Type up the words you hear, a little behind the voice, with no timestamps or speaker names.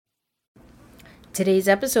Today's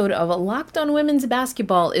episode of Locked on Women's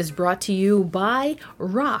Basketball is brought to you by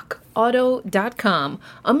RockAuto.com.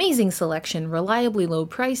 Amazing selection, reliably low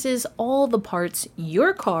prices, all the parts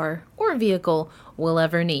your car or vehicle will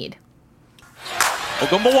ever need.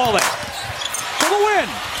 Ogunbowale for the win.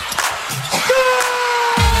 Good!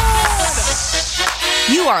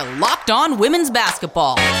 You are Locked on Women's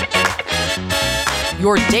Basketball,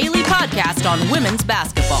 your daily podcast on women's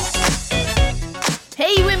basketball.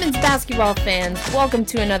 Hey, women's basketball fans. Welcome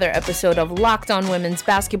to another episode of Locked on Women's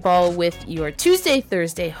Basketball with your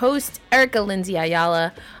Tuesday-Thursday host, Erica Lindsay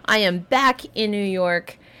Ayala. I am back in New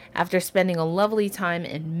York after spending a lovely time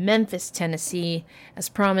in Memphis, Tennessee. As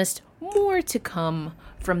promised, more to come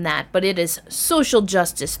from that, but it is Social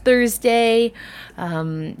Justice Thursday.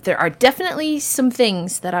 There are definitely some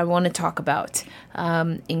things that I want to talk about,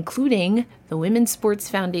 including the Women's Sports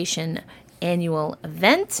Foundation annual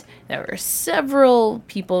event. There were several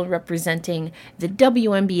people representing the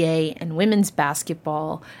WNBA and women's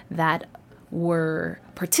basketball that were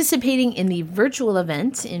participating in the virtual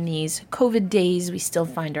event in these COVID days we still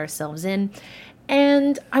find ourselves in.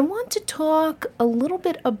 And I want to talk a little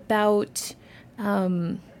bit about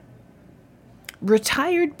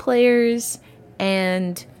retired players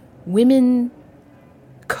and women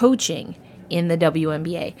coaching in the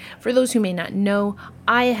WNBA. For those who may not know,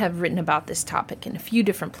 I have written about this topic in a few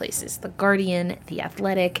different places. The Guardian, The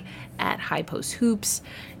Athletic, at High Post Hoops.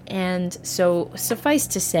 And so suffice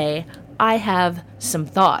to say, I have some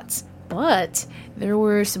thoughts. But there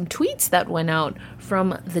were some tweets that went out from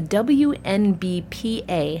the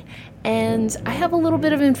WNBPA, and I have a little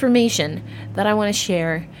bit of information that I want to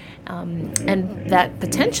share, and that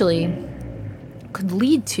potentially could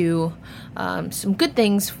lead to some good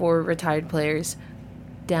things for retired players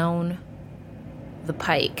down the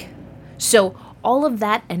pike. So all of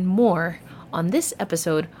that and more on this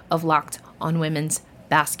episode of Locked on Women's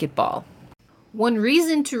Basketball. One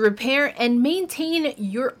reason to repair and maintain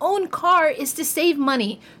your own car is to save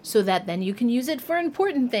money so that then you can use it for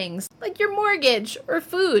important things like your mortgage or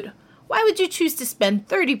food. Why would you choose to spend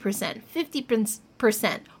 30%,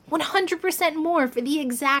 50%, 100% more for the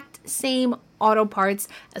exact same auto parts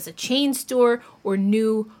as a chain store or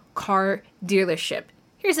new car dealership?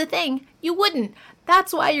 Here's the thing, you wouldn't.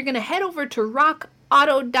 That's why you're going to head over to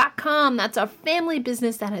RockAuto.com. That's a family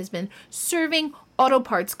business that has been serving auto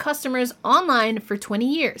parts customers online for 20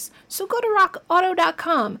 years. So go to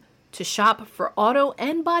RockAuto.com to shop for auto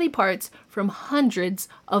and body parts from hundreds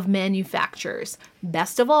of manufacturers.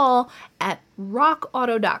 Best of all, at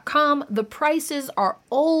RockAuto.com, the prices are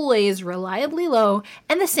always reliably low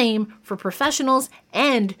and the same for professionals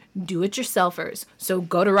and do-it-yourselfers. So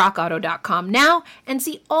go to RockAuto.com now and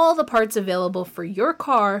see all the parts available for your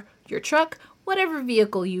car, your truck, whatever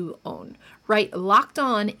vehicle you own. Write Locked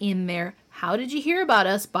On in their "How did you hear about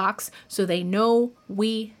us" box so they know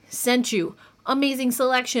we sent you. Amazing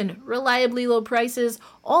selection, reliably low prices,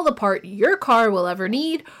 all the part your car will ever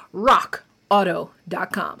need.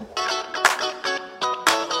 RockAuto.com.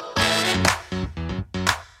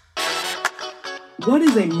 What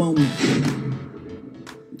is a moment?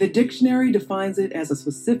 The dictionary defines it as a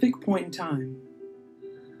specific point in time.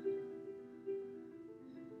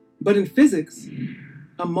 But in physics,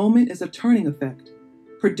 a moment is a turning effect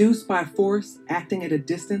produced by a force acting at a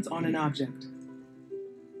distance on an object.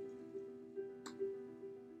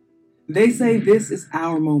 They say this is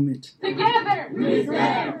our moment. Together we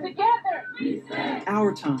stand. Together we stand.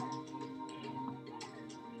 Our time.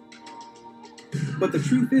 But the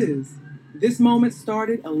truth is, this moment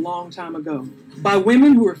started a long time ago by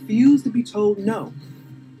women who refused to be told no,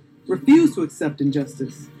 refused to accept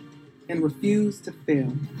injustice, and refused to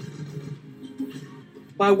fail.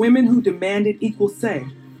 By women who demanded equal say,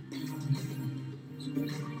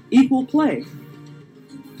 equal play,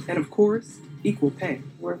 and of course, equal pay.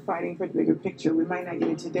 We're fighting for the bigger picture. We might not get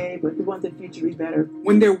it today, but we want the future to be better.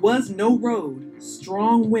 When there was no road,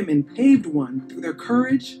 strong women paved one through their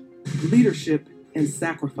courage, leadership, and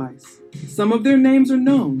sacrifice. Some of their names are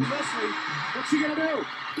known. Leslie, what's she gonna do?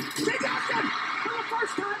 She does it! For the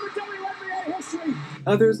first time in WNBA history!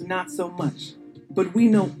 Others not so much. But we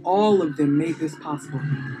know all of them made this possible.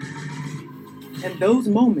 And those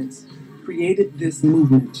moments created this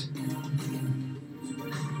movement.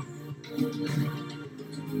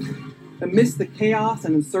 Amidst the chaos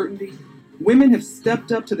and uncertainty, women have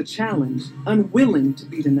stepped up to the challenge, unwilling to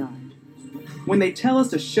be denied. When they tell us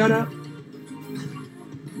to shut up,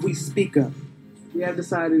 we speak up. We have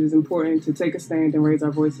decided it's important to take a stand and raise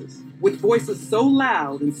our voices. With voices so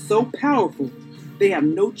loud and so powerful, they have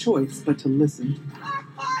no choice but to listen. Black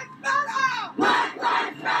Lives Matter! Black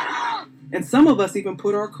Lives Matter! And some of us even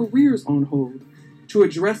put our careers on hold to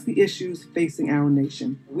address the issues facing our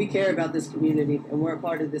nation. We care about this community, and we're a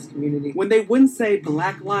part of this community. When they wouldn't say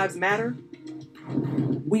Black Lives Matter,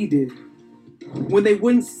 we did. When they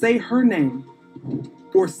wouldn't say her name,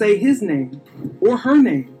 or say his name, or her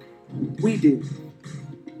name, we did.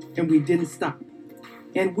 And we didn't stop.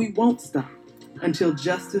 And we won't stop until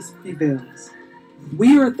justice prevails.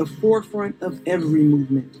 We are at the forefront of every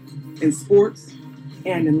movement, in sports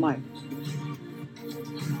and in life.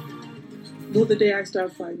 Well, the day I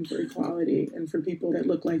stop fighting for equality and for people that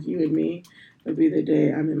look like you and me will be the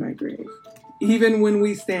day I'm in my grave. Even when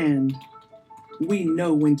we stand, we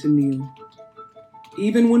know when to kneel.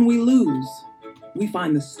 Even when we lose, we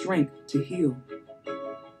find the strength to heal.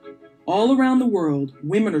 All around the world,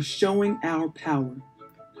 women are showing our power.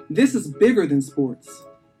 This is bigger than sports.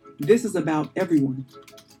 This is about everyone,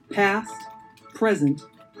 past, present,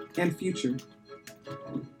 and future.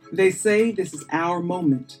 They say this is our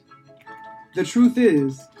moment. The truth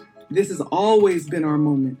is, this has always been our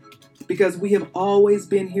moment because we have always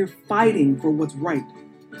been here fighting for what's right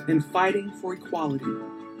and fighting for equality.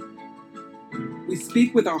 We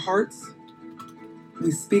speak with our hearts.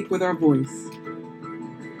 We speak with our voice.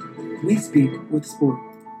 We speak with sport.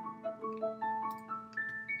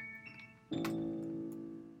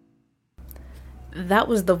 That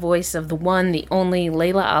was the voice of the one, the only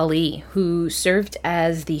Laila Ali, who served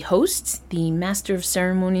as the host, the master of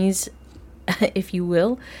ceremonies, if you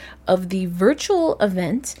will, of the virtual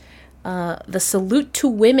event, the Salute to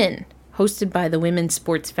Women, hosted by the Women's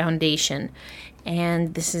Sports Foundation.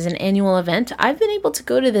 And this is an annual event. I've been able to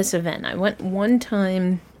go to this event. I went one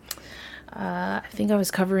time. I think I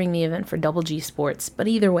was covering the event for Double G Sports, but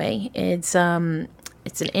either way, it's an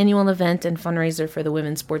annual event and fundraiser for the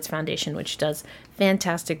Women's Sports Foundation, which does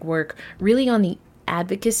fantastic work, really on the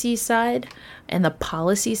advocacy side and the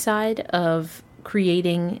policy side of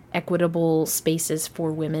creating equitable spaces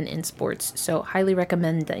for women in sports. So highly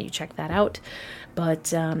recommend that you check that out.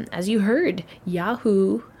 But as you heard,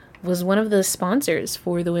 Yahoo was one of the sponsors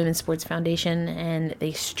for the Women's Sports Foundation, and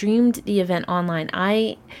they streamed the event online.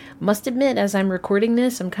 I must admit, as I'm recording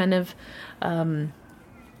this, I'm kind of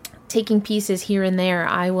taking pieces here and there.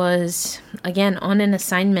 I was, again, on an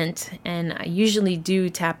assignment, and I usually do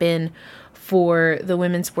tap in for the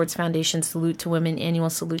Women's Sports Foundation Salute to Women,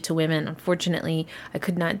 annual Salute to Women. Unfortunately, I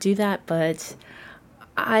could not do that, but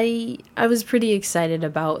I was pretty excited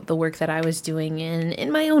about the work that I was doing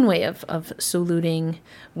in my own way of saluting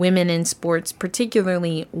women in sports,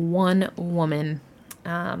 particularly one woman.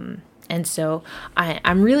 And so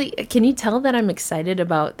I'm really, can you tell that I'm excited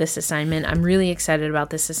about this assignment? I'm really excited about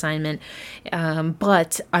this assignment,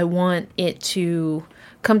 but I want it to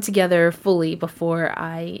come together fully before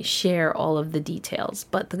I share all of the details.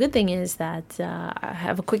 But the good thing is that I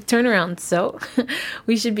have a quick turnaround, so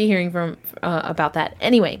we should be hearing from about that.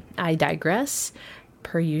 Anyway, I digress,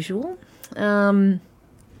 per usual. The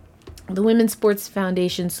Women's Sports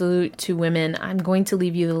Foundation Salute to Women. I'm going to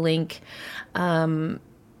leave you the link.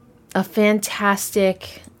 A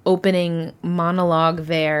fantastic opening monologue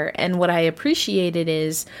there, and what I appreciated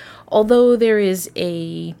is, although there is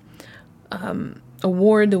a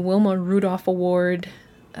award, the Wilma Rudolph Award,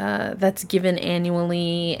 that's given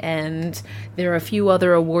annually, and there are a few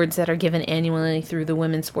other awards that are given annually through the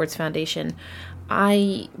Women's Sports Foundation.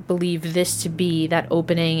 I believe this to be that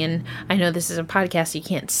opening, and I know this is a podcast, you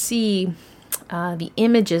can't see the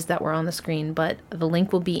images that were on the screen, but the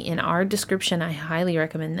link will be in our description. I highly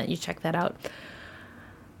recommend that you check that out.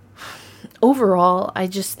 Overall, I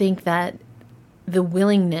just think that the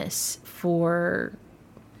willingness for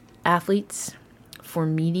athletes, for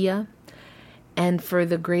media, and for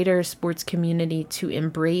the greater sports community to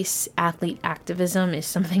embrace athlete activism is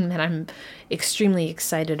something that I'm extremely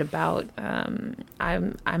excited about. I'm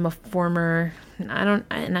a former,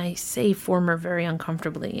 and I say former very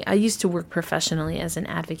uncomfortably. I used to work professionally as an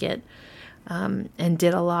advocate, and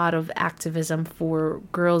did a lot of activism for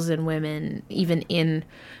girls and women, even in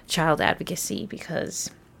child advocacy, because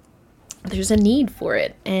there's a need for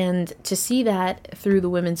it. And to see that through the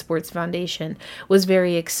Women's Sports Foundation was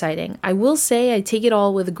very exciting. I will say I take it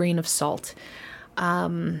all with a grain of salt.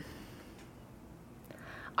 I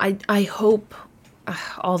hope,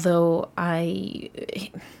 although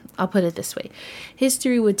I'll put it this way.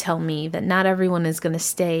 History would tell me that not everyone is going to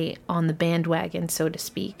stay on the bandwagon, so to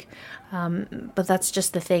speak. But that's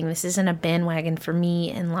just the thing. This isn't a bandwagon for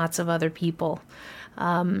me and lots of other people.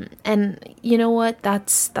 And you know what?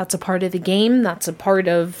 That's a part of the game. That's a part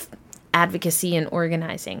of advocacy and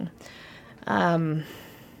organizing. I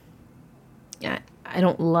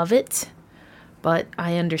don't love it, but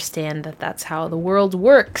I understand that that's how the world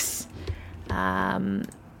works.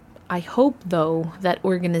 I hope, though, that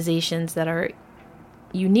organizations that are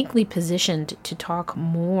uniquely positioned to talk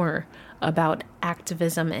more about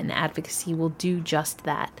activism and advocacy will do just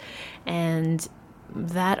that. And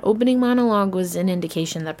that opening monologue was an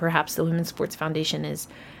indication that perhaps the Women's Sports Foundation is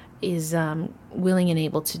willing and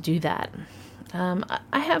able to do that.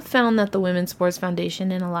 I have found that the Women's Sports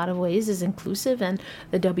Foundation in a lot of ways is inclusive, and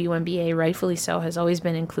the WNBA, rightfully so, has always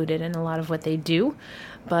been included in a lot of what they do.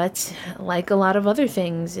 But like a lot of other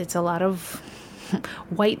things, it's a lot of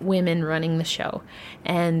white women running the show.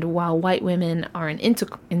 And while white women are an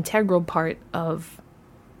integral part of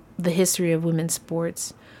the history of women's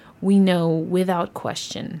sports, we know without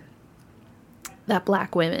question that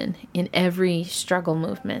Black women in every struggle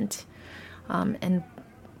movement,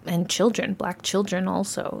 and children, Black children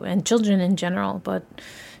also, and children in general, but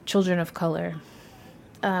children of color,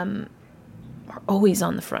 are always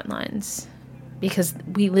on the front lines, because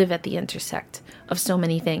we live at the intersect of so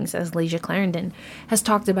many things, as Layshia Clarendon has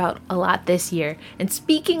talked about a lot this year. And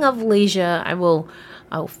speaking of Layshia,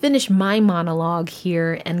 I'll finish my monologue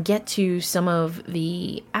here and get to some of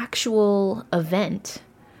the actual event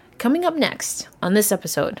coming up next on this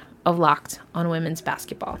episode of Locked on Women's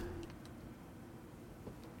Basketball.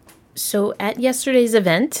 So at yesterday's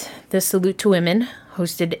event, the Salute to Women,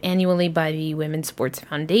 hosted annually by the Women's Sports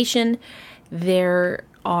Foundation, there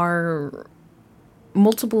are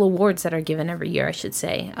multiple awards that are given every year, I should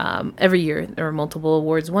say. Every year there are multiple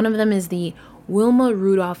awards. One of them is the Wilma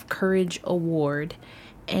Rudolph Courage Award.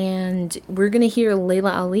 And we're going to hear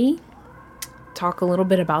Laila Ali talk a little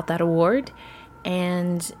bit about that award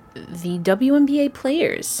and the WNBA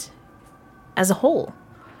players as a whole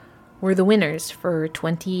were the winners for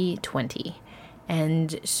 2020.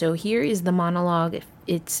 And so here is the monologue.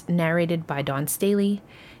 It's narrated by Dawn Staley,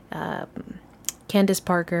 Candace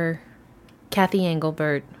Parker, Kathy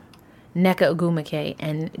Engelbert, Nneka Ogwumike,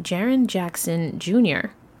 and Jaren Jackson Jr.,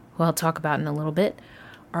 who I'll talk about in a little bit,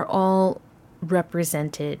 are all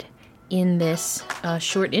represented in this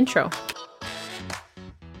short intro.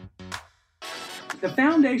 The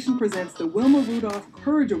foundation presents the Wilma Rudolph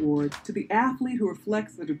Courage Award to the athlete who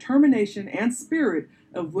reflects the determination and spirit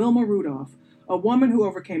of Wilma Rudolph, a woman who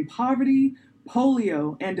overcame poverty,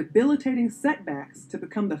 polio, and debilitating setbacks to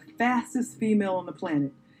become the fastest female on the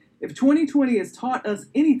planet. If 2020 has taught us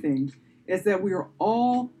anything, it's that we are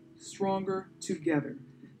all stronger together.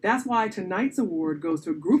 That's why tonight's award goes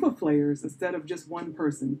to a group of players instead of just one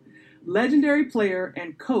person. Legendary player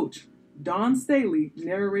and coach Dawn Staley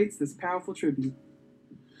narrates this powerful tribute.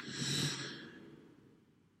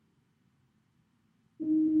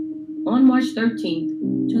 On March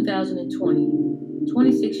 13th, 2020,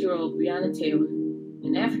 26-year-old Breonna Taylor,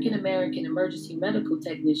 an African-American emergency medical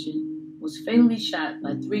technician, was fatally shot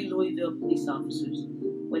by 3 Louisville police officers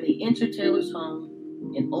when they entered Taylor's home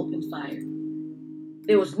and opened fire.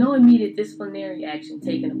 There was no immediate disciplinary action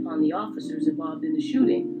taken upon the officers involved in the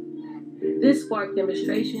shooting. This sparked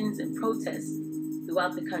demonstrations and protests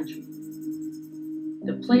throughout the country.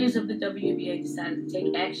 The players of the WNBA decided to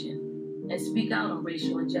take action and speak out on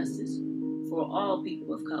racial injustice for all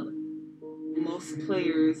people of color. Most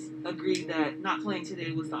players agreed that not playing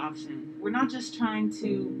today was the option. We're not just trying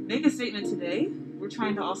to make a statement today, we're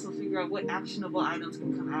trying to also figure out what actionable items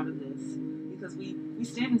can come out of this. Because we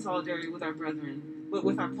stand in solidarity with our brethren, but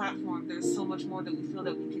with our platform, there's so much more that we feel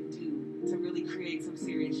that we can do to really create some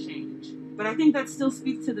serious change. But I think that still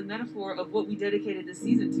speaks to the metaphor of what we dedicated this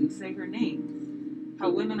season to, Say Her Name, how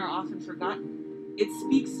women are often forgotten. It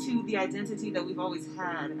speaks to the identity that we've always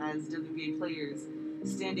had as WNBA players,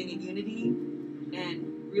 standing in unity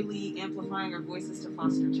and really amplifying our voices to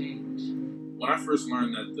foster change. When I first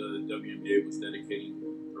learned that the WNBA was dedicating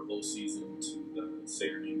her whole season to the Say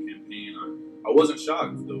Her Name campaign, I wasn't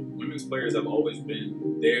shocked. The women's players have always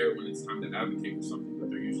been there when it's time to advocate for something, but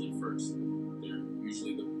they're usually first. They're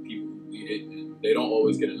usually the people who lead it, and they don't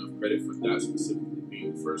always get enough credit for that specifically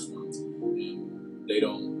being the first ones. And they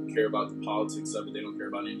don't care about the politics of it. They don't care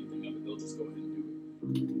about anything of it. They'll just go ahead and do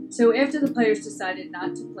it. So after the players decided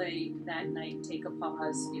not to play that night, take a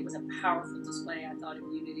pause, it was a powerful display, I thought, of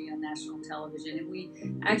unity on national television. And we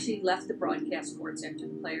actually left the broadcast courts after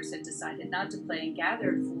the players had decided not to play and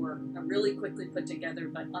gathered for a really quickly put together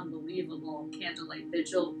but unbelievable candlelight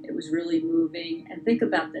vigil. It was really moving. And think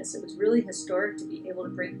about this. It was really historic to be able to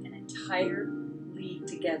bring an entire league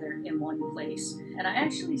together in one place. And I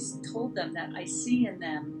actually told them that I see in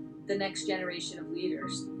them the next generation of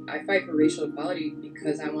leaders. I fight for racial equality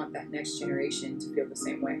because I want that next generation to feel the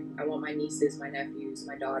same way. I want my nieces, my nephews,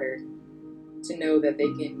 my daughter to know that they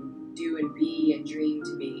can do and be and dream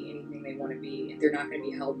to be anything they want to be. They're not going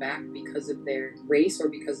to be held back because of their race or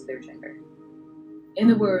because of their gender. In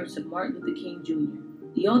the words of Martin Luther King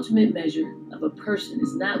Jr., the ultimate measure of a person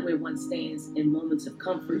is not where one stands in moments of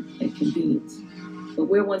comfort and convenience, but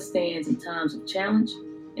where one stands in times of challenge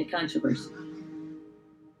and controversy.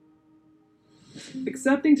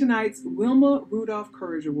 Accepting tonight's Wilma Rudolph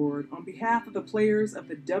Courage Award on behalf of the players of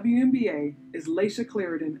the WNBA is Layshia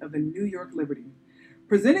Clarendon of the New York Liberty.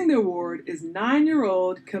 Presenting the award is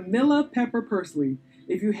 9-year-old Camilla Pepper Pursley.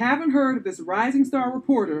 If you haven't heard of this rising star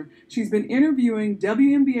reporter, she's been interviewing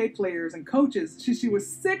WNBA players and coaches since she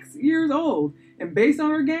was 6 years old, and based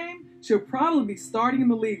on her game, she'll probably be starting in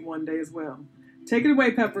the league one day as well. Take it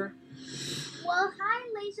away, Pepper. Well, hi,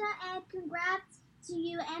 Layshia, and congrats to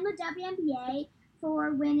you and the WNBA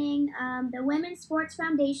for winning the Women's Sports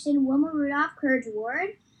Foundation Wilma Rudolph Courage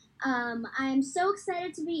Award. I'm so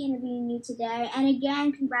excited to be interviewing you today, and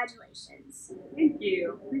again, congratulations. Thank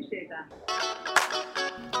you. Appreciate that.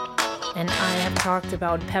 And I have talked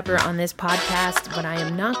about Pepper on this podcast, but I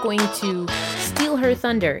am not going to steal her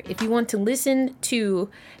thunder. If you want to listen to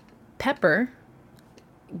Pepper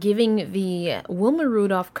giving the Wilma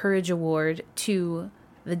Rudolph Courage Award to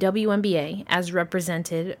the WNBA as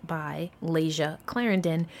represented by Layshia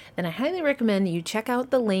Clarendon, then I highly recommend you check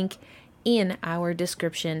out the link in our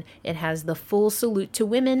description. It has the full salute to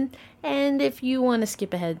women, and if you want to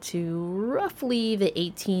skip ahead to roughly the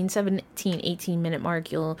 18 minute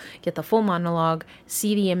mark, you'll get the full monologue,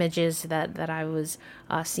 see the images that I was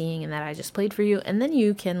seeing and that I just played for you, and then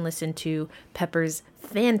you can listen to Pepper's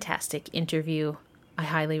fantastic interview. I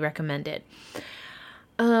highly recommend it.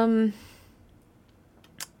 Jaren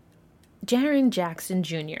Jackson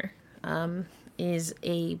Jr. Is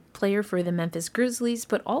a player for the Memphis Grizzlies,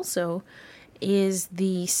 but also is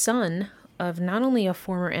the son of not only a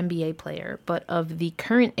former NBA player, but of the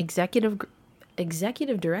current executive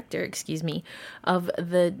director, of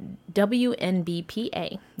the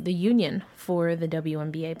WNBPA, the union for the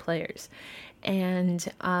WNBA players.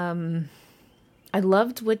 And I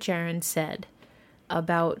loved what Jaren said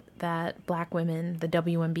about that Black women, the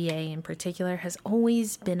WNBA in particular, has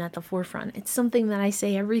always been at the forefront. It's something that I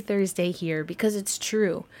say every Thursday here because it's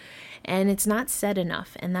true and it's not said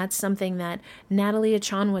enough. And that's something that Natalie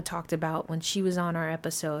Achanwa talked about when she was on our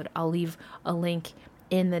episode. I'll leave a link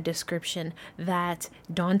in the description that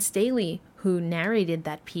Dawn Staley, who narrated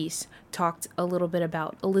that piece, talked a little bit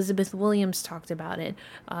about. Elizabeth Williams talked about it.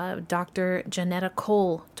 Dr. Janetta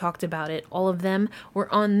Cole talked about it. All of them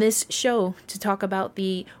were on this show to talk about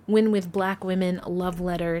the Win with Black Women love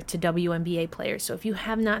letter to WNBA players. So if you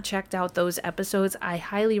have not checked out those episodes, I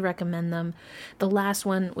highly recommend them. The last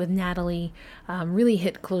one with Natalie really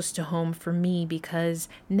hit close to home for me because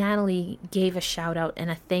Natalie gave a shout out and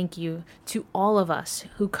a thank you to all of us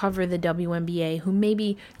who cover the WNBA, who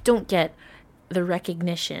maybe don't get the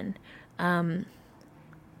recognition and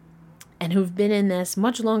who've been in this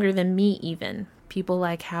much longer than me even. People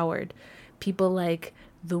like Howard, people like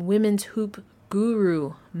the women's hoop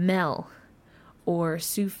guru Mel, or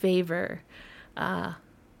Sue Favor,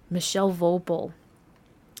 Michelle Vopel,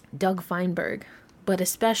 Doug Feinberg, but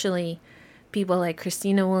especially people like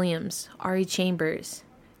Christina Williams, Ari Chambers,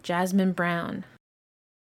 Jasmine Brown,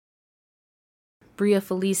 Bria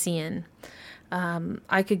Felician.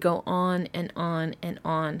 I could go on and on and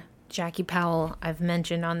on. Jackie Powell, I've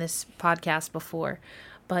mentioned on this podcast before.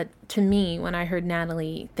 But to me, when I heard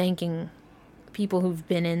Natalie thanking people who've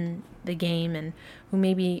been in the game and who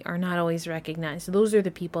maybe are not always recognized, those are the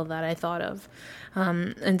people that I thought of.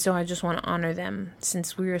 And so I just want to honor them.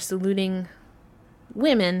 Since we are saluting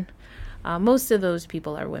women, most of those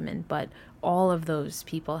people are women, but all of those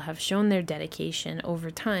people have shown their dedication over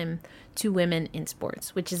time to women in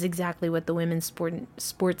sports, which is exactly what the Women's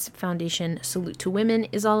Sports Foundation Salute to Women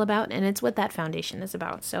is all about, and it's what that foundation is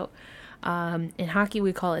about. So in hockey,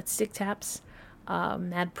 we call it stick taps.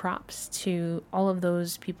 Mad props to all of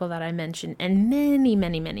those people that I mentioned, and many,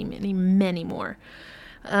 many, many, many, many more.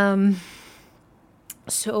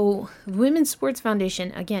 So, Women's Sports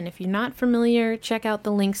Foundation, again, if you're not familiar, check out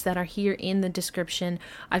the links that are here in the description.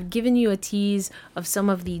 I've given you a tease of some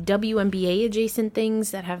of the WNBA adjacent things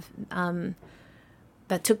that have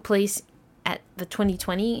that took place at the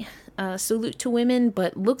 2020 Salute to Women,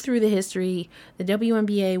 but look through the history. The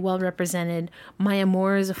WNBA, well represented. Maya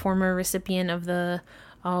Moore is a former recipient of the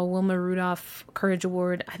Wilma Rudolph Courage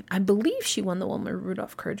Award. I believe she won the Wilma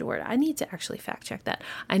Rudolph Courage Award. I need to actually fact check that.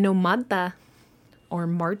 I know Marta,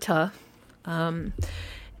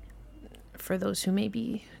 for those who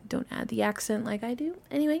maybe don't add the accent like I do.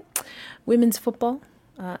 Anyway, women's football,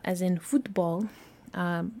 as in football,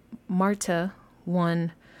 Marta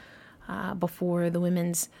won before. The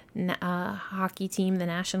women's hockey team, the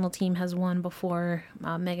national team, has won before.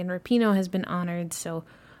 Megan Rapinoe has been honored. So,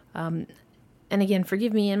 and again,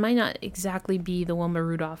 forgive me, it might not exactly be the Wilma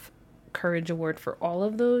Rudolph Courage Award for all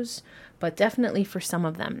of those, but definitely for some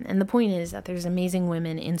of them. And the point is that there's amazing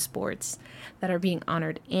women in sports that are being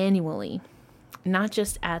honored annually, not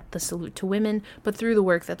just at the Salute to Women, but through the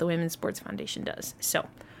work that the Women's Sports Foundation does. So,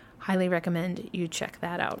 highly recommend you check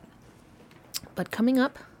that out. But coming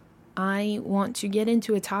up, I want to get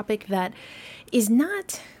into a topic that is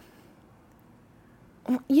not,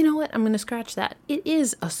 you know what, I'm going to scratch that. It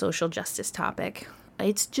is a social justice topic.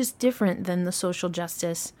 It's just different than the social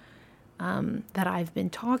justice that I've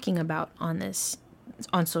been talking about on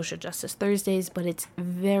Social Justice Thursdays, but it's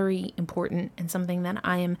very important and something that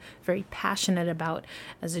I am very passionate about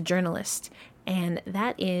as a journalist. And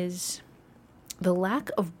that is the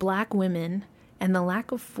lack of Black women and the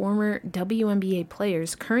lack of former WNBA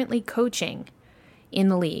players currently coaching in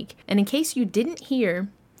the league. And in case you didn't hear,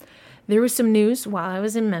 there was some news while I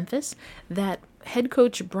was in Memphis that head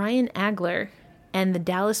coach Brian Agler and the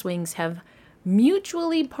Dallas Wings have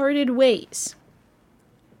mutually parted ways.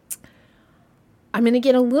 I'm going to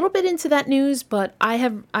get a little bit into that news, but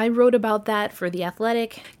I wrote about that for The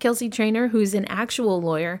Athletic. Kelsey Trainer, who's an actual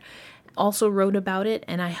lawyer, also wrote about it,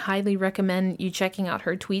 and I highly recommend you checking out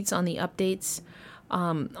her tweets on the updates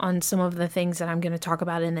on some of the things that I'm going to talk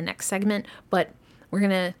about in the next segment. But we're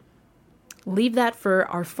going to leave that for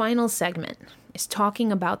our final segment, is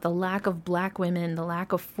talking about the lack of Black women, the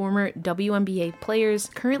lack of former WNBA players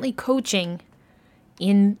currently coaching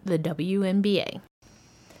in the WNBA.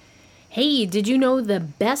 Hey, did you know the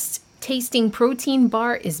best tasting protein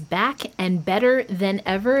bar is back and better than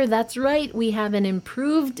ever? That's right, we have an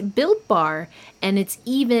improved Built Bar, and it's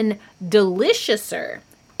even deliciouser.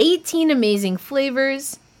 18 amazing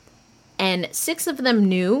flavors, and 6 of them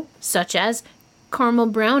new, such as caramel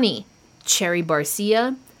brownie, cherry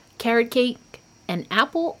barcia, carrot cake, and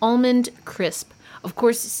apple almond crisp. Of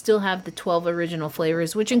course, still have the 12 original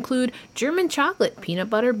flavors, which include German chocolate, peanut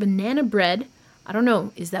butter, banana bread. I don't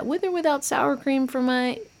know, is that with or without sour cream for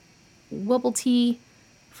my Wubble tea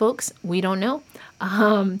folks? We don't know.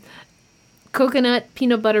 Coconut,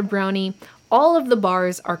 peanut butter brownie. All of the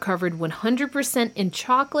bars are covered 100% in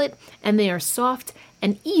chocolate, and they are soft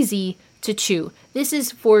and easy to chew. This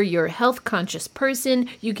is for your health-conscious person.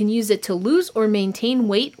 You can use it to lose or maintain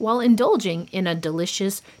weight while indulging in a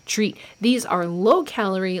delicious treat. These are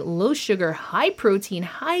low-calorie, low-sugar, high-protein,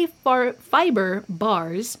 high-fiber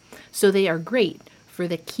bars, so they are great for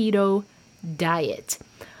the keto diet.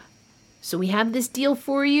 So we have this deal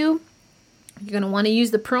for you. You're going to want to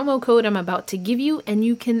use the promo code I'm about to give you, and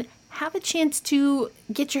you can have a chance to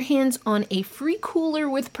get your hands on a free cooler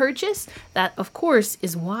with purchase. That, of course,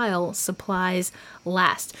 is while supplies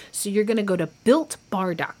last. So you're going to go to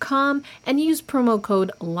BuiltBar.com and use promo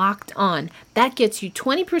code LOCKEDON. That gets you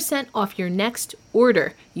 20% off your next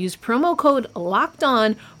order. Use promo code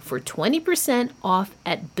LOCKEDON for 20% off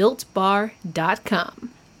at BuiltBar.com.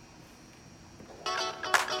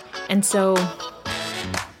 And so,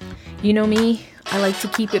 you know me, I like to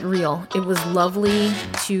keep it real. It was lovely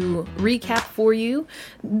to recap for you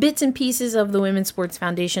bits and pieces of the Women's Sports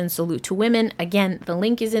Foundation Salute to Women. Again, the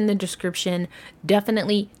link is in the description.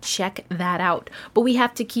 Definitely check that out. But we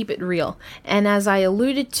have to keep it real. And as I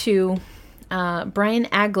alluded to, Brian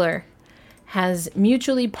Agler has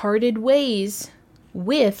mutually parted ways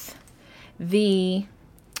with the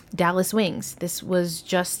Dallas Wings. This was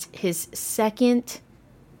just his second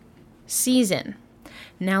season.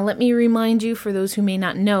 Now, let me remind you, for those who may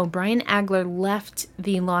not know, Brian Agler left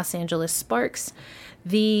the Los Angeles Sparks.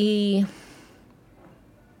 The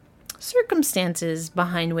circumstances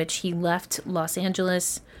behind which he left Los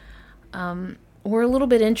Angeles were a little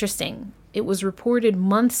bit interesting. It was reported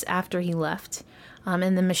months after he left, and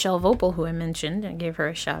then Michelle Vopel, who I mentioned, I gave her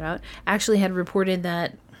a shout out, actually had reported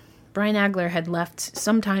that Brian Agler had left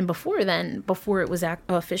sometime before then, before it was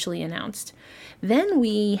officially announced. Then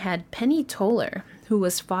we had Penny Toller, who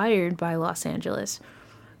was fired by Los Angeles,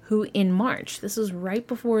 who in March, this was right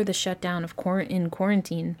before the shutdown of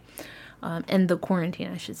quarantine, and the quarantine,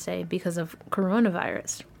 I should say, because of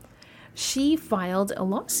coronavirus. She filed a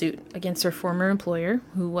lawsuit against her former employer,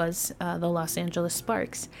 who was the Los Angeles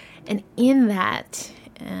Sparks. And in that,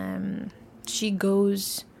 she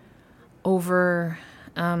goes over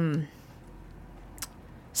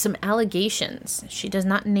some allegations. She does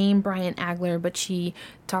not name Brian Agler, but she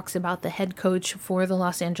talks about the head coach for the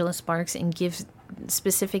Los Angeles Sparks and gives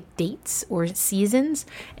specific dates or seasons.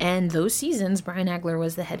 And those seasons, Brian Agler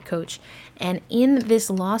was the head coach. And in this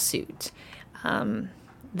lawsuit,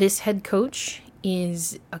 this head coach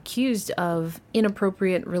is accused of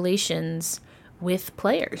inappropriate relations with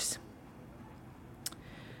players.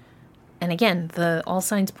 And again, all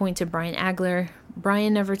signs point to Brian Agler.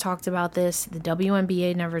 Brian never talked about this. The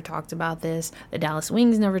WNBA never talked about this. The Dallas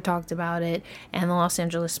Wings never talked about it. And the Los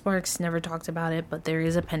Angeles Sparks never talked about it. But there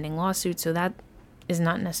is a pending lawsuit, so that is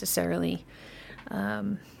not necessarily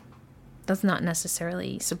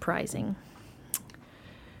surprising.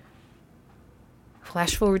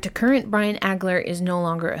 Flash forward to current, Brian Agler is no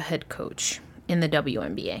longer a head coach in the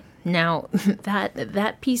WNBA. Now,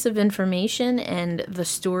 that piece of information and the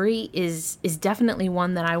story is definitely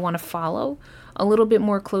one that I want to follow a little bit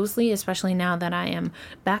more closely, especially now that I am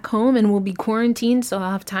back home and will be quarantined, so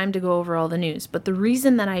I'll have time to go over all the news. But the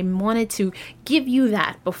reason that I wanted to give you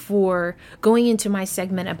that before going into my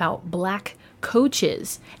segment about Black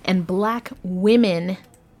coaches and Black women,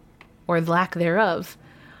 or lack thereof,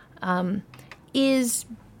 is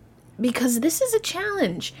because this is a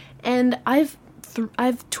challenge. And I've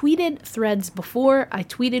tweeted threads before. I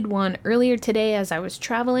tweeted one earlier today as I was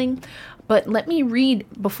traveling. But let me read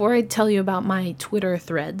before I tell you about my Twitter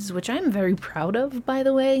threads, which I'm very proud of, by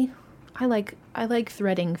the way. I like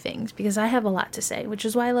threading things because I have a lot to say, which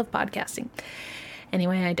is why I love podcasting.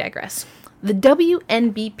 Anyway, I digress. The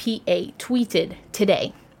WNBPA tweeted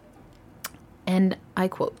today, and I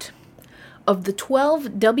quote, "Of the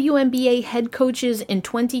 12 WNBA head coaches in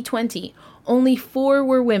 2020, only 4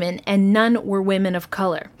 were women and none were women of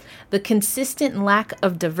color. The consistent lack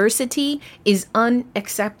of diversity is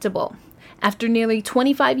unacceptable. After nearly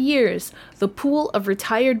 25 years, the pool of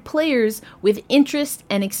retired players with interest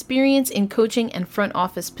and experience in coaching and front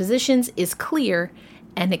office positions is clear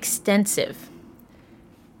and extensive."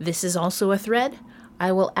 This is also a thread.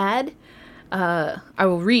 I will read,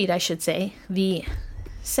 the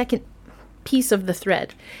second piece of the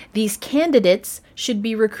thread. "These candidates should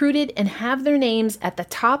be recruited and have their names at the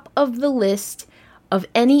top of the list of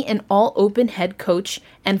any and all open head coach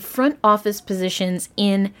and front office positions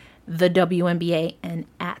in the WNBA and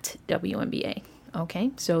at WNBA."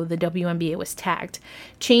 Okay, so the WNBA was tagged.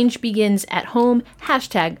 "Change begins at home.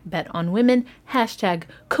 Hashtag bet on women. Hashtag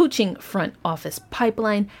coaching front office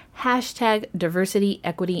pipeline. Hashtag diversity,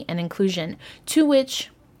 equity, and inclusion." To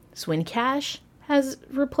which Swin Cash has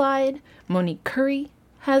replied. Monique Curry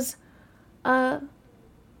has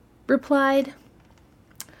replied.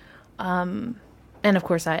 And of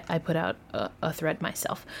course, I put out a thread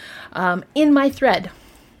myself. In my thread,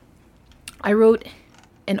 I wrote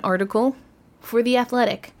an article for The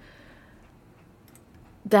Athletic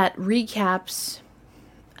that recaps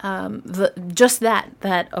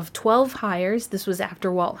that of 12 hires. This was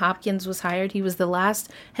after Walt Hopkins was hired. He was the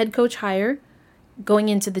last head coach hire going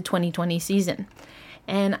into the 2020 season.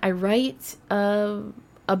 And I write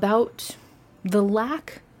about the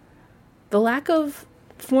lack of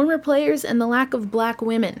former players and the lack of Black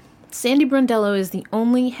women. Sandy Brondello is the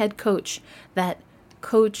only head coach that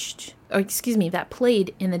played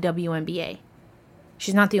in the WNBA.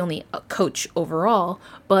 She's not the only coach overall,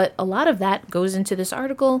 but a lot of that goes into this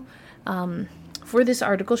article. For this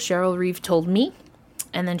article, Cheryl Reeve told me,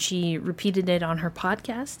 and then she repeated it on her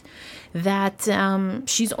podcast, that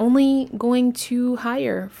she's only going to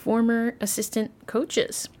hire former assistant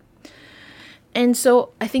coaches. And so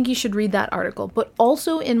I think you should read that article. But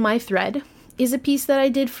also in my thread is a piece that I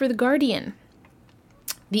did for The Guardian.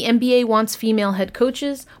 The NBA wants female head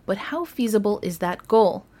coaches, but how feasible is that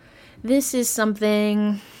goal? This is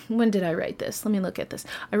something, when did I write this? Let me look at this.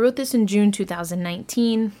 I wrote this in June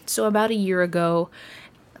 2019, so about a year ago.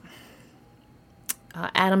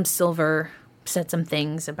 Adam Silver said some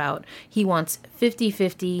things about he wants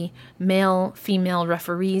 50-50 male-female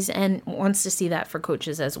referees and wants to see that for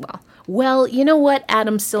coaches as well. Well, you know what,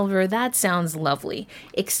 Adam Silver, that sounds lovely,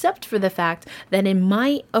 except for the fact that in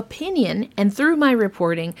my opinion and through my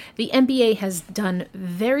reporting, the NBA has done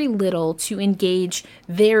very little to engage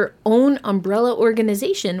their own umbrella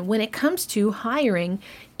organization when it comes to hiring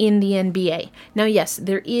in the NBA. Now, yes,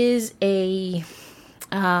 there is a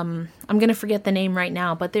I'm going to forget the name right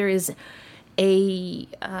now, but there is a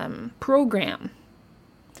program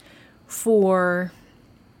for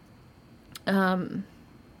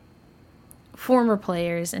former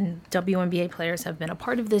players, and WNBA players have been a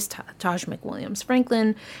part of this. Taj McWilliams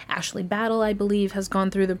Franklin, Ashley Battle, I believe, has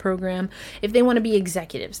gone through the program. If they want to be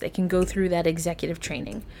executives, they can go through that executive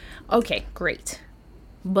training. Okay, great.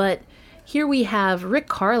 But here we have Rick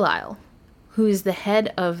Carlisle, who is the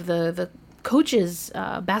head of the coaches,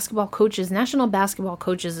 basketball coaches, National Basketball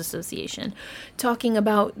Coaches Association, talking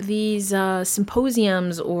about these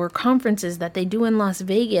symposiums or conferences that they do in Las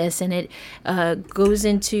Vegas, and it goes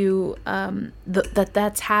into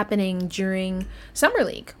that's happening during Summer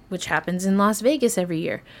League, which happens in Las Vegas every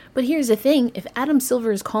year. But here's the thing, if Adam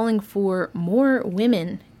Silver is calling for more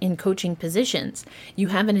women in coaching positions, you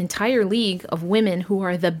have an entire league of women who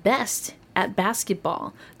are the best at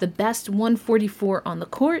basketball, the best 144 on the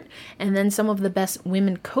court, and then some of the best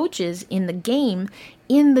women coaches in the game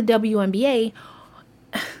in the WNBA.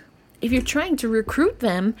 If you're trying to recruit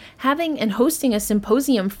them, having and hosting a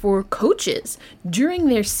symposium for coaches during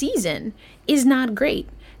their season is not great.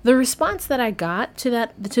 The response that I got to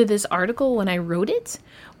this article when I wrote it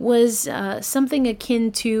was something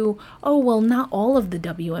akin to, oh, well, not all of the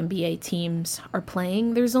WNBA teams are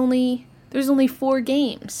playing. There's only 4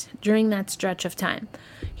 games during that stretch of time.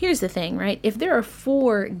 Here's the thing, right? If there are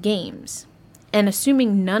 4 games, and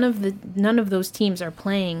assuming none of those teams are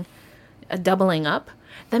playing doubling up,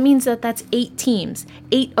 that means that's 8 teams,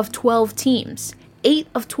 8 of 12 teams. 8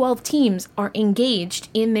 of 12 teams are engaged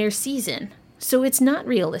in their season. So it's not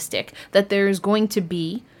realistic that there's going to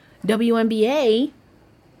be WNBA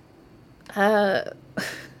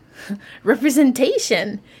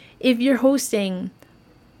representation if you're hosting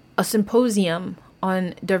a symposium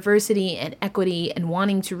on diversity and equity and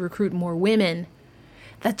wanting to recruit more women.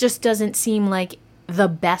 That just doesn't seem like the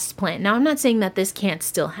best plan. Now, I'm not saying that this can't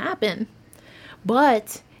still happen,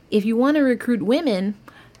 but if you want to recruit women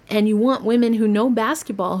and you want women who know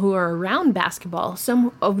basketball, who are around basketball,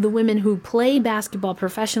 some of the women who play basketball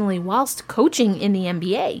professionally whilst coaching in the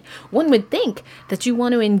NBA, one would think that you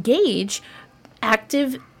want to engage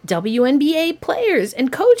active WNBA players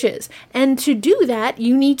and coaches. And to do that,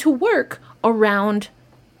 you need to work around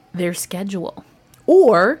their schedule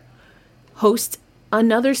or host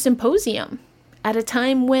another symposium at a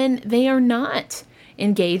time when they are not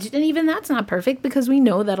engaged. And even that's not perfect because we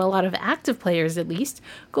know that a lot of active players, at least,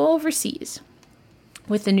 go overseas.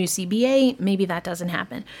 With the new CBA, maybe that doesn't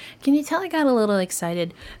happen. Can you tell I got a little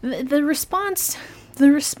excited? The response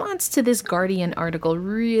to this Guardian article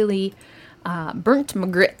really burnt my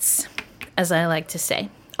grits, as I like to say.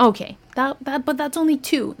 Okay, but that's only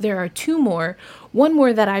 2. There are 2 more. One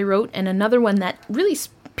more that I wrote and another one that really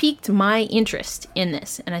piqued my interest in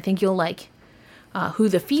this. And I think you'll like who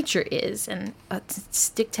the feature is. And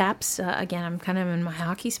Stick Taps, again, I'm kind of in my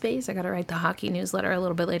hockey space. I got to write the hockey newsletter a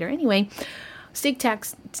little bit later. Anyway, Stick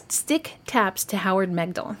Taps to Howard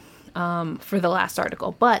Megdal for the last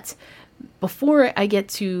article. But before I get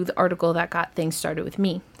to the article that got things started with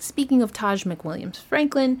me, speaking of Taj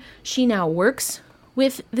McWilliams-Franklin, she now works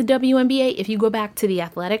with the WNBA. If you go back to the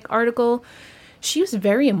Athletic article, she was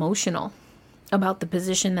very emotional about the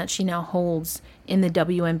position that she now holds in the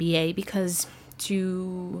WNBA because,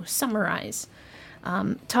 to summarize,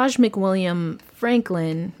 Taj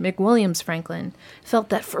McWilliams-Franklin felt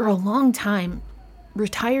that for a long time,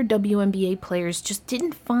 retired WNBA players just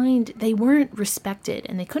they weren't respected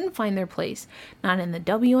and they couldn't find their place. Not in the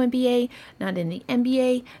WNBA, not in the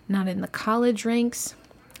NBA, not in the college ranks.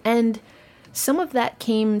 And some of that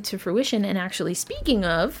came to fruition. And actually, speaking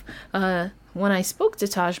of, when I spoke to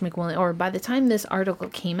Taj McWilliams, or by the time this article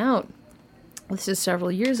came out, this is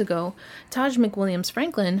several years ago, Taj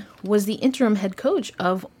McWilliams-Franklin was the interim head coach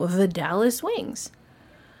of the Dallas Wings.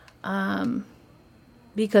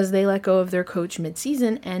 Because they let go of their coach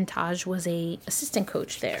mid-season, and Taj was a assistant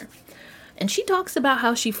coach there. And she talks about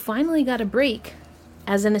how she finally got a break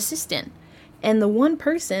as an assistant. And the one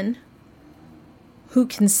person who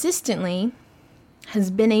consistently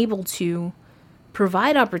has been able to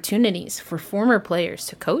provide opportunities for former players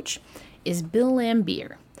to coach is Bill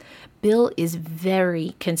Laimbeer. Bill is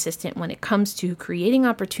very consistent when it comes to creating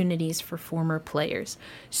opportunities for former players.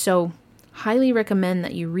 So highly recommend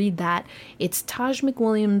that you read that. It's Taj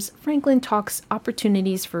McWilliams-Franklin Talks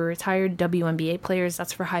Opportunities for Retired WNBA Players.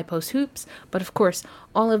 That's for High Post Hoops. But of course,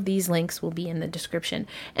 all of these links will be in the description.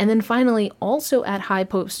 And then finally, also at High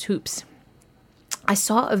Post Hoops, I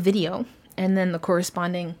saw a video and then the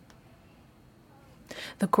corresponding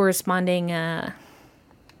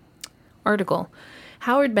article.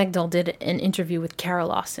 Howard Megdal did an interview with Kara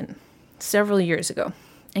Lawson several years ago.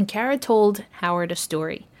 And Kara told Howard a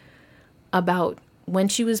story about when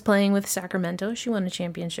she was playing with Sacramento. She won a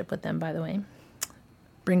championship with them, by the way.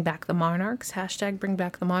 Bring back the Monarchs. # bring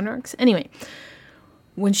back the Monarchs. Anyway,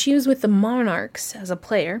 when she was with the Monarchs as a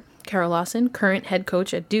player, Kara Lawson, current head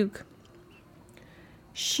coach at Duke,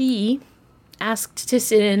 she asked to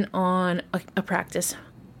sit in on a practice,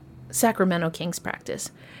 Sacramento Kings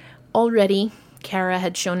practice. Already Kara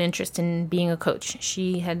had shown interest in being a coach.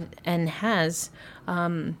 She had and has,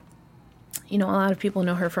 a lot of people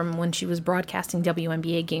know her from when she was broadcasting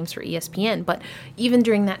WNBA games for ESPN. But even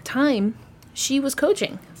during that time, she was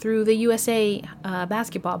coaching through the USA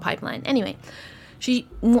basketball pipeline. Anyway, she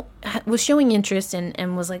was showing interest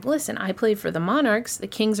and was like, listen, I play for the Monarchs. The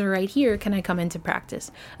Kings are right here. Can I come into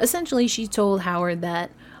practice? Essentially, she told Howard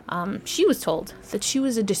that she was told that she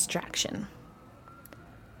was a distraction.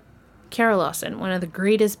 Kara Lawson, one of the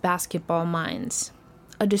greatest basketball minds,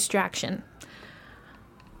 a distraction.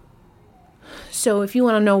 So if you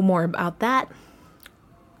want to know more about that,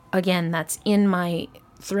 again, that's in my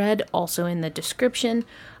thread, also in the description.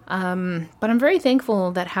 But I'm very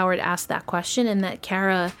thankful that Howard asked that question and that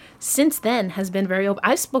Kara, since then, has been very open.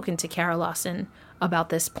 I've spoken to Kara Lawson about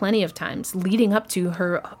this plenty of times, leading up to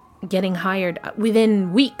her getting hired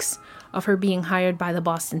within weeks of her being hired by the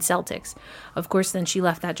Boston Celtics. Of course, then she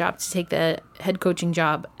left that job to take the head coaching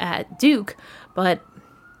job at Duke. But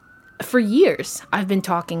for years, I've been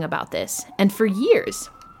talking about this. And for years,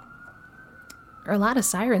 there are a lot of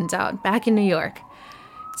sirens out back in New York.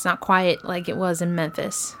 It's not quiet like it was in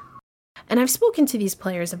Memphis. And I've spoken to these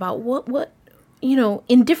players about what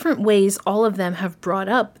in different ways, all of them have brought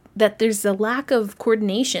up that there's a lack of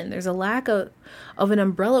coordination. There's a lack of an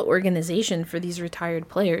umbrella organization for these retired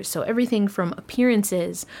players. So everything from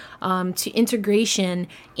appearances to integration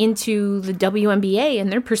into the WNBA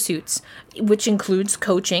and their pursuits, which includes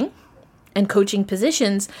coaching and coaching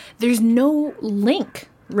positions. There's no link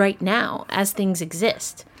right now as things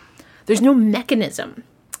exist. There's no mechanism.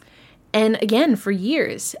 And again, for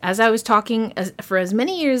years, as I was talking, for as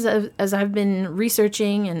many years as I've been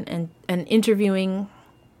researching and interviewing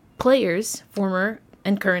players, former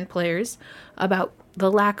and current players, about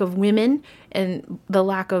the lack of women and the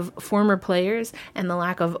lack of former players and the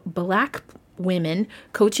lack of black women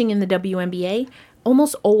coaching in the WNBA,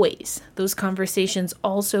 almost always those conversations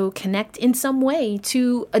also connect in some way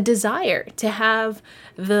to a desire to have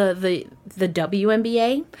the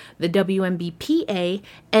WNBA, the WNBPA,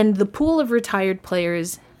 and the pool of retired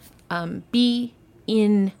players be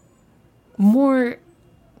in more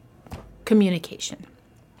communication.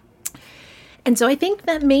 And so I think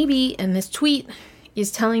that maybe, and this tweet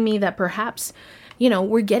is telling me that perhaps,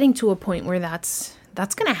 we're getting to a point where that's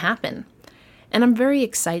going to happen. And I'm very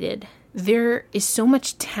excited. There is so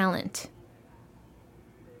much talent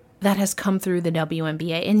that has come through the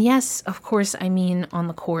WNBA. And yes, of course, I mean on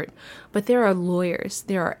the court, but there are lawyers,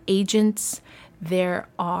 there are agents, there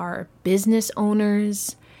are business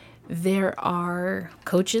owners, there are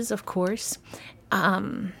coaches, of course,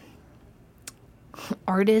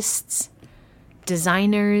 artists,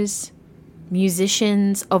 designers,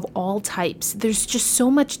 musicians of all types. There's just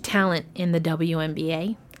so much talent in the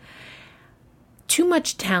WNBA. Too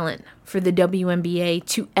much talent for the WNBA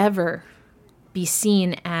to ever be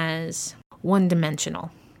seen as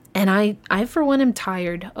one-dimensional. And I for one, am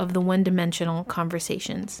tired of the one-dimensional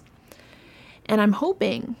conversations. And I'm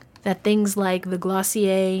hoping that things like the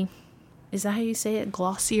Glossier, is that how you say it?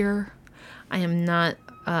 Glossier? I am not,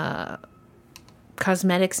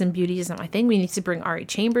 cosmetics and beauty isn't my thing. We need to bring Ari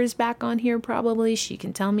Chambers back on here probably. She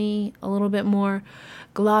can tell me a little bit more.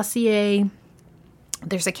 Glossier,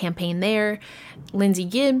 there's a campaign there. Lindsay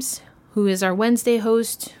Gibbs, who is our Wednesday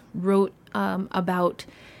host, wrote about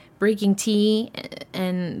Breaking Tea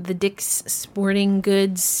and the Dick's Sporting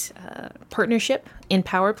Goods partnership in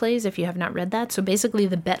Power Plays, if you have not read that. So basically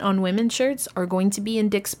the Bet on Women shirts are going to be in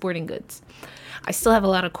Dick's Sporting Goods. I still have a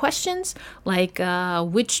lot of questions, like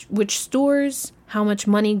which stores, how much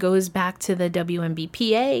money goes back to the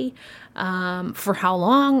WNBPA, for how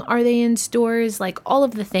long are they in stores, like all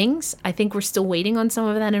of the things. I think we're still waiting on some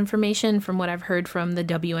of that information from what I've heard from the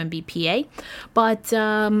WNBPA. But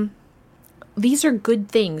these are good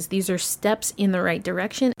things. These are steps in the right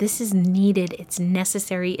direction. This is needed. It's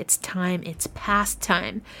necessary. It's time. It's past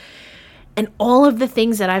time. And all of the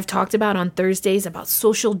things that I've talked about on Thursdays about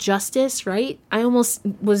social justice, right? I almost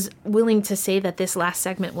was willing to say that this last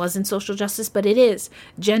segment wasn't social justice, but it is.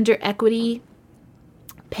 Gender equity,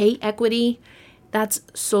 pay equity, that's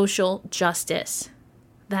social justice.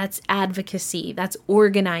 That's advocacy. That's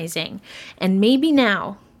organizing. And maybe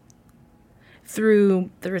now, through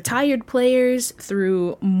the retired players,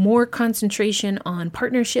 through more concentration on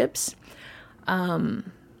partnerships,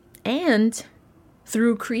 and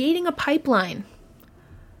through creating a pipeline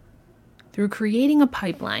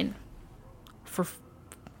for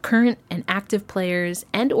current and active players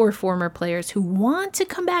and or former players who want to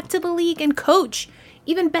come back to the league and coach.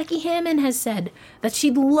 Even Becky Hammon has said that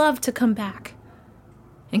she'd love to come back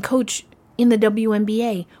and coach in the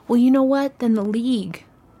WNBA. Well, you know what? Then the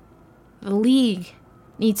The league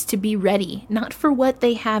needs to be ready, not for what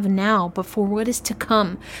they have now, but for what is to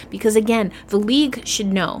come. Because again, the league should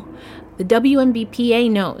know, the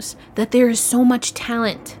WNBPA knows that there is so much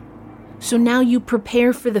talent. So now you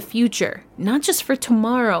prepare for the future, not just for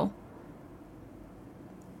tomorrow,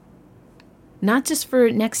 not just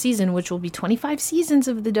for next season, which will be 25 seasons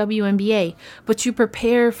of the WNBA, but you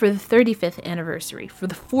prepare for the 35th anniversary, for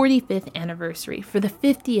the 45th anniversary, for the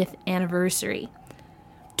 50th anniversary.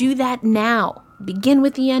 Do that now. Begin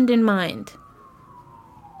with the end in mind.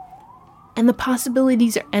 And the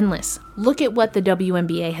possibilities are endless. Look at what the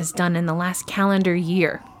WNBA has done in the last calendar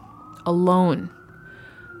year alone.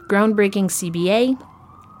 Groundbreaking CBA,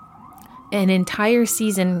 an entire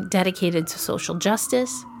season dedicated to social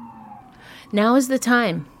justice. Now is the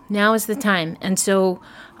time. Now is the time. And so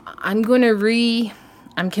I'm committing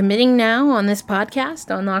now on this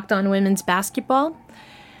podcast on Locked On Women's Basketball.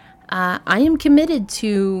 I am committed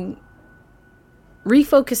to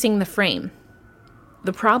refocusing the frame.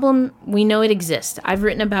 The problem, we know it exists. I've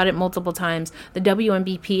written about it multiple times. The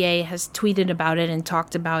WNBPA has tweeted about it and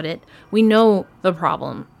talked about it. We know the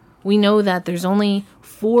problem. We know that there's only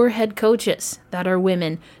 4 head coaches that are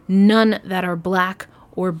women, none that are Black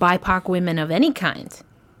or BIPOC women of any kind.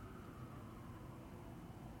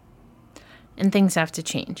 And things have to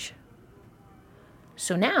change.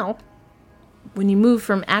 So now, when you move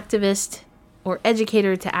from activist or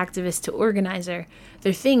educator to activist to organizer,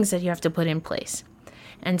 there are things that you have to put in place.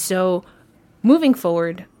 And so moving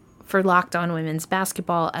forward for Locked On Women's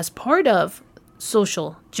Basketball as part of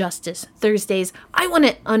Social Justice Thursdays, I want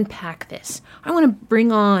to unpack this. I want to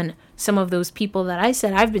bring on some of those people that I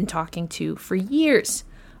said I've been talking to for years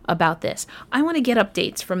about this. I want to get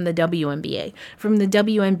updates from the WNBA, from the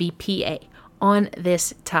WNBPA on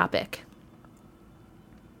this topic.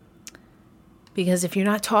 Because if you're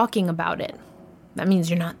not talking about it, that means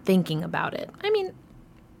you're not thinking about it. I mean,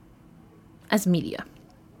 as media,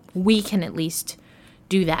 we can at least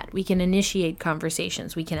do that. We can initiate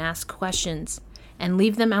conversations. We can ask questions and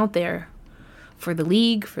leave them out there for the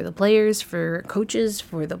league, for the players, for coaches,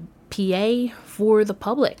 for the PA, for the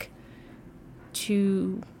public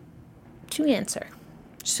to answer.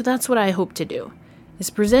 So that's what I hope to do, is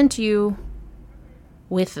present you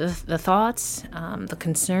with the thoughts, the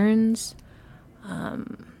concerns,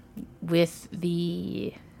 with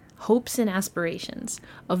the hopes and aspirations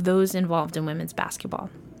of those involved in women's basketball.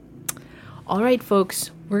 All right,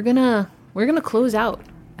 folks, we're gonna close out.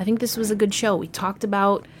 I think this was a good show. We talked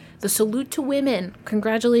about the salute to women.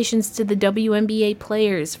 Congratulations to the WNBA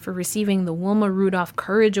players for receiving the Wilma Rudolph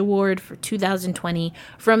Courage Award for 2020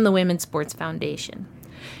 from the Women's Sports Foundation.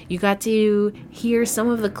 You got to hear some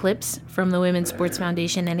of the clips from the Women's Sports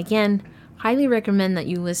Foundation, and again, highly recommend that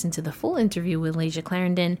you listen to the full interview with Layshia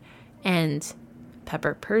Clarendon and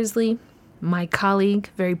Pepper Pursley, my colleague.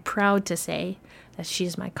 Very proud to say that she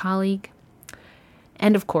is my colleague.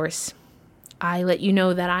 And of course, I let you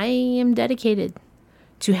know that I am dedicated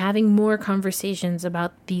to having more conversations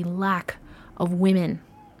about the lack of women,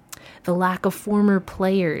 the lack of former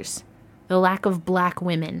players, the lack of Black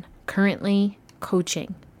women currently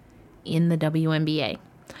coaching in the WNBA.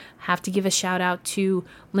 Have to give a shout out to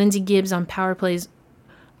Lindsay Gibbs on Power Plays.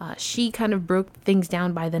 She kind of broke things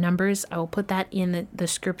down by the numbers. I will put that in the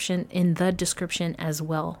description as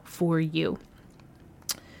well for you.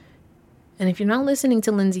 And if you're not listening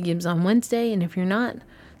to Lindsay Gibbs on Wednesday, and if you're not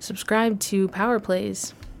subscribed to Power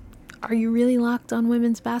Plays, are you really locked on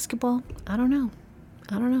women's basketball? I don't know.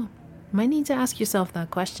 Might need to ask yourself that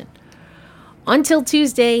question. Until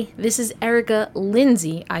Tuesday, this is Erica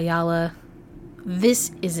Lindsay Ayala.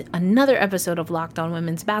 This is another episode of Locked On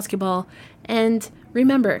Women's Basketball. And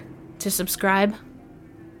remember to subscribe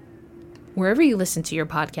wherever you listen to your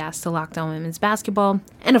podcast to Locked On Women's Basketball.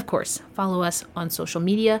 And of course, follow us on social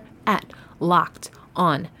media at Locked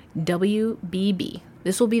On WBB.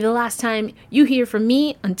 This will be the last time you hear from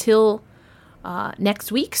me until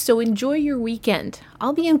next week, so enjoy your weekend.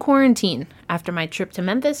 I'll be in quarantine after my trip to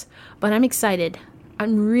Memphis, but I'm excited.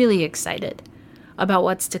 I'm really excited about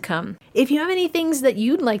what's to come. If you have any things that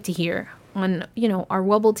you'd like to hear on, our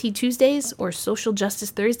Wubble Tea Tuesdays or Social Justice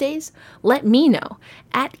Thursdays, let me know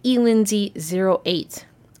at elindsay08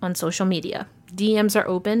 on social media. DMs are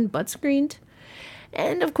open but screened.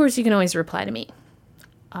 And of course, you can always reply to me.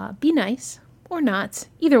 Be nice or not.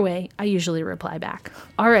 Either way, I usually reply back.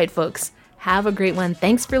 All right, folks. Have a great one.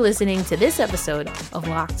 Thanks for listening to this episode of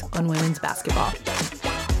Locked on Women's Basketball.